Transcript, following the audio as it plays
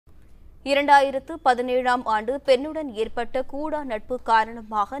2017ஆம் ஆண்டு பெண்ணுடன் ஏற்பட்ட கூடா நட்பு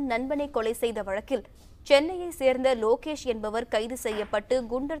காரணமாக நண்பனை கொலை செய்த வழக்கில் சென்னையை சேர்ந்த லோகேஷ் என்பவர் கைது செய்யப்பட்டு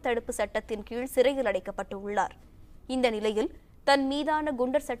குண்டர் தடுப்பு சட்டத்தின் கீழ் சிறையில் அடைக்கப்பட்டுள்ளார். இந்த நிலையில் தன் மீதான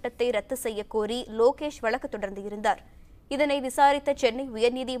குண்டர் சட்டத்தை ரத்து செய்ய கோரி லோகேஷ் வழக்கு தொடர்ந்து இருந்தார். இதனை விசாரித்த சென்னை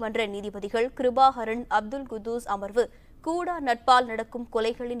உயர்நீதிமன்ற நீதிபதிகள் கிருபாகரன், அப்துல் குதூஸ் அமர்வு கூடா நட்பால் நடக்கும்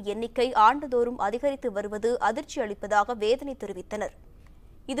கொலைகளின் எண்ணிக்கை ஆண்டுதோறும் அதிகரித்து வருவது அதிர்ச்சி அளிப்பதாக வேதனை தெரிவித்தனர்.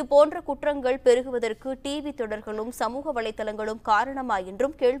 இதுபோன்ற குற்றங்கள் பெருகுவதற்கு டிவி தொடர்களும் சமூக வலைதளங்களும் காரணமா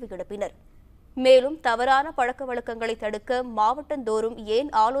என்றும் கேள்வி எழுப்பினர். மேலும் தவறான பழக்க வழக்கங்களை தடுக்க மாவட்டந்தோறும் ஏன்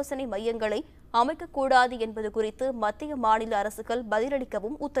ஆலோசனை மையங்களை அமைக்கக்கூடாது என்பது குறித்து மத்திய மாநில அரசுகள்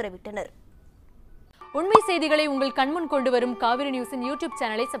பதிலளிக்கவும் உத்தரவிட்டனர். உண்மை செய்திகளை உங்கள் கண்முன் கொண்டு வரும் காவிரி நியூஸின் யூடியூப்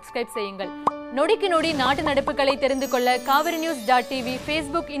சேனலை சப்ஸ்கிரைப் செய்யுங்கள். நொடிக்கு நொடி நாட்டு நடப்புகளை தெரிந்து கொள்ள காவிரி நியூஸ்.tv,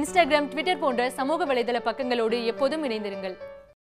 Facebook, Instagram, Twitter போன்ற சமூக வலைதள பக்கங்களோடு எப்போதும் இணைந்திருங்கள்.